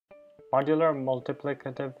Modular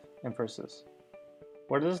multiplicative inverses.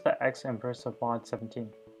 What is the x inverse of mod 17?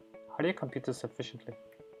 How do you compute this efficiently?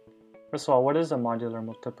 First of all, what is a modular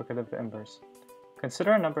multiplicative inverse?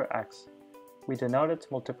 Consider a number x. We denote its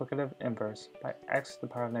multiplicative inverse by x to the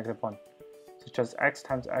power of negative 1, such as x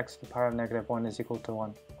times x to the power of negative 1 is equal to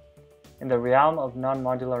 1. In the realm of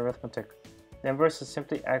non-modular arithmetic, the inverse is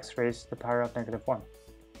simply x raised to the power of negative 1.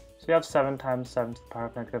 So you have 7 times 7 to the power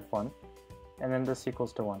of negative 1, and then this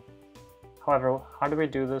equals to 1. However, how do we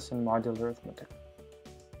do this in modular arithmetic?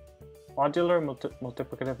 Modular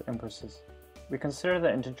multiplicative inverses. We consider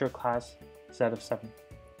the integer class z of 7.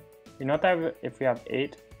 We note that if we have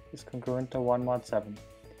 8 is congruent to 1 mod 7.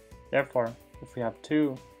 Therefore, if we have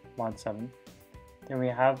 2 mod 7, then we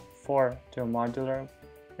have 4 to a modular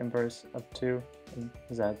inverse of 2 in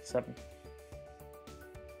z7.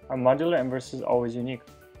 Our modular inverse is always unique.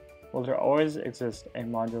 Will there always exist a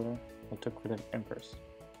modular multiplicative inverse?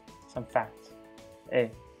 Some facts. A.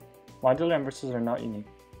 Modular inverses are not unique.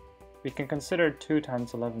 We can consider 2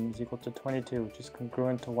 times 11 is equal to 22, which is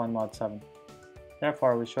congruent to 1 mod 7.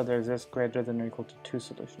 Therefore, we show there exists greater than or equal to 2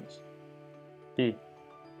 solutions. B.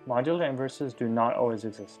 Modular inverses do not always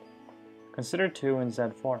exist. Consider 2 in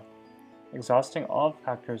Z4. Exhausting all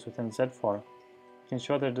factors within Z4, we can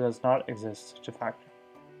show there does not exist such a factor.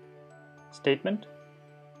 Statement.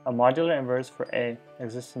 A modular inverse for A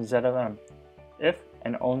exists in Z of M, if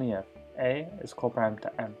and only if A is coprime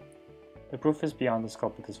to M. The proof is beyond the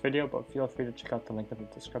scope of this video, but feel free to check out the link in the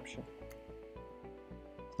description.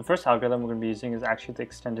 The first algorithm we're going to be using is actually the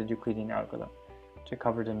extended Euclidean algorithm, which I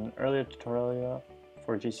covered in an earlier tutorial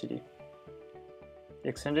for GCD. The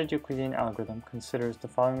extended Euclidean algorithm considers the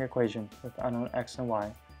following equation with unknown x and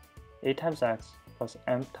y: a times x plus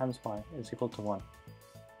m times y is equal to 1.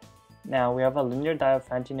 Now we have a linear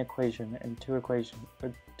Diophantine equation and two equations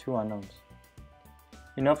with two unknowns.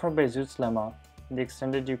 We know from Bezout's lemma in the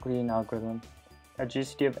extended Euclidean algorithm that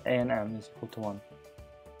GCD of a and m is equal to 1.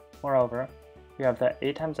 Moreover, we have that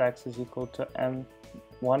a times x is equal to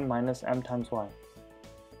m1 minus m times y.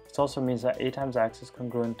 This also means that a times x is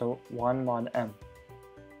congruent to 1 mod m.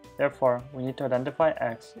 Therefore, we need to identify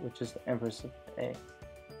x, which is the inverse of a.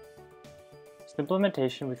 As an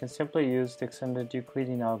implementation, we can simply use the extended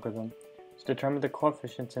Euclidean algorithm to determine the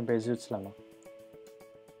coefficients in Bezout's lemma.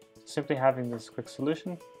 Simply having this quick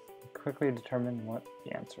solution, we quickly determine what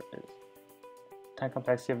the answer is. Time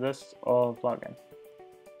complexity of this is O of log n.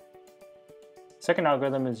 The second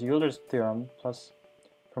algorithm is Euler's theorem plus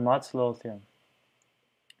Fermat's little theorem.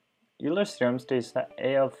 Euler's theorem states that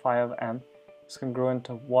a of phi of m is congruent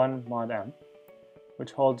to 1 mod m,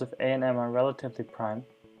 which holds if a and m are relatively prime,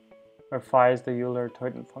 where phi is the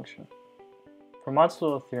Euler-Toiten function. Fermat's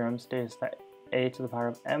little theorem states that a to the power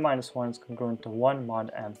of m minus 1 is congruent to 1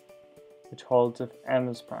 mod m, which holds if m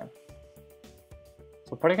is prime.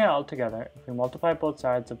 So putting it all together, if we multiply both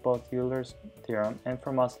sides of both Euler's theorem and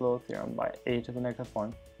Fermat's little theorem by a to the negative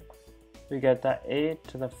 1, we get that a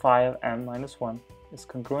to the phi of m minus 1 is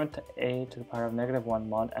congruent to a to the power of negative 1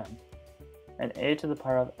 mod m, and a to the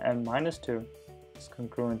power of m minus 2 is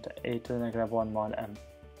congruent to a to the negative 1 mod m.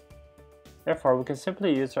 Therefore, we can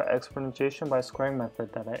simply use our exponentiation by squaring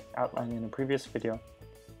method that I outlined in a previous video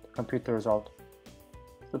to compute the result.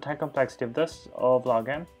 The time complexity of this is O of log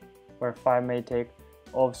n, where phi may take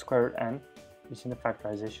O of square root n using the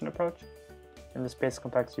factorization approach, and the space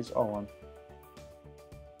complexity is O1.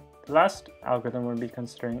 The last algorithm we'll be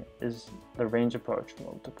considering is the range approach for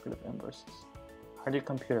multiplicative inverses. How do you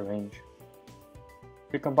compute a range?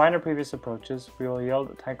 If we combine our previous approaches, we will yield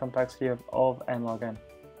a time complexity of O of n log n.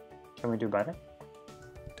 Can we do better?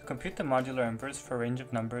 To compute the modular inverse for a range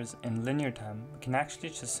of numbers in linear time, we can actually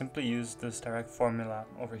just simply use this direct formula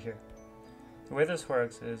over here. The way this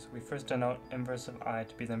works is we first denote inverse of I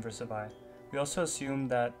to be the inverse of I. We also assume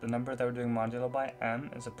that the number that we're doing modulo by m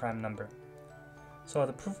is a prime number. So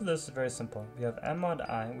the proof of this is very simple. We have m mod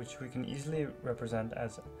I, which we can easily represent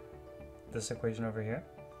as this equation over here.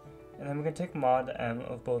 And then we can take mod m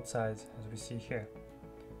of both sides, as we see here.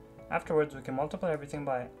 Afterwards, we can multiply everything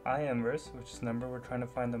by I inverse, which is the number we're trying to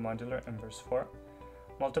find the modular inverse for,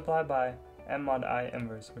 multiply by m mod I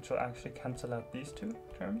inverse, which will actually cancel out these two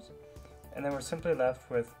terms, and then we're simply left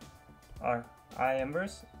with our I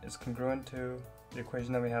inverse is congruent to the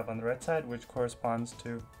equation that we have on the right side, which corresponds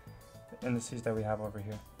to the indices that we have over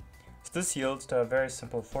here. So this yields to a very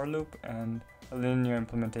simple for loop and a linear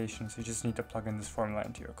implementation, so you just need to plug in this formula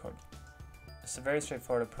into your code. It's a very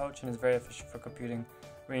straightforward approach and is very efficient for computing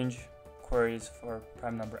range queries for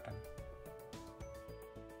prime number n.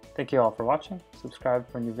 Thank you all for watching. Subscribe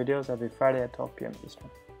for new videos every Friday at 12 p.m. Eastern.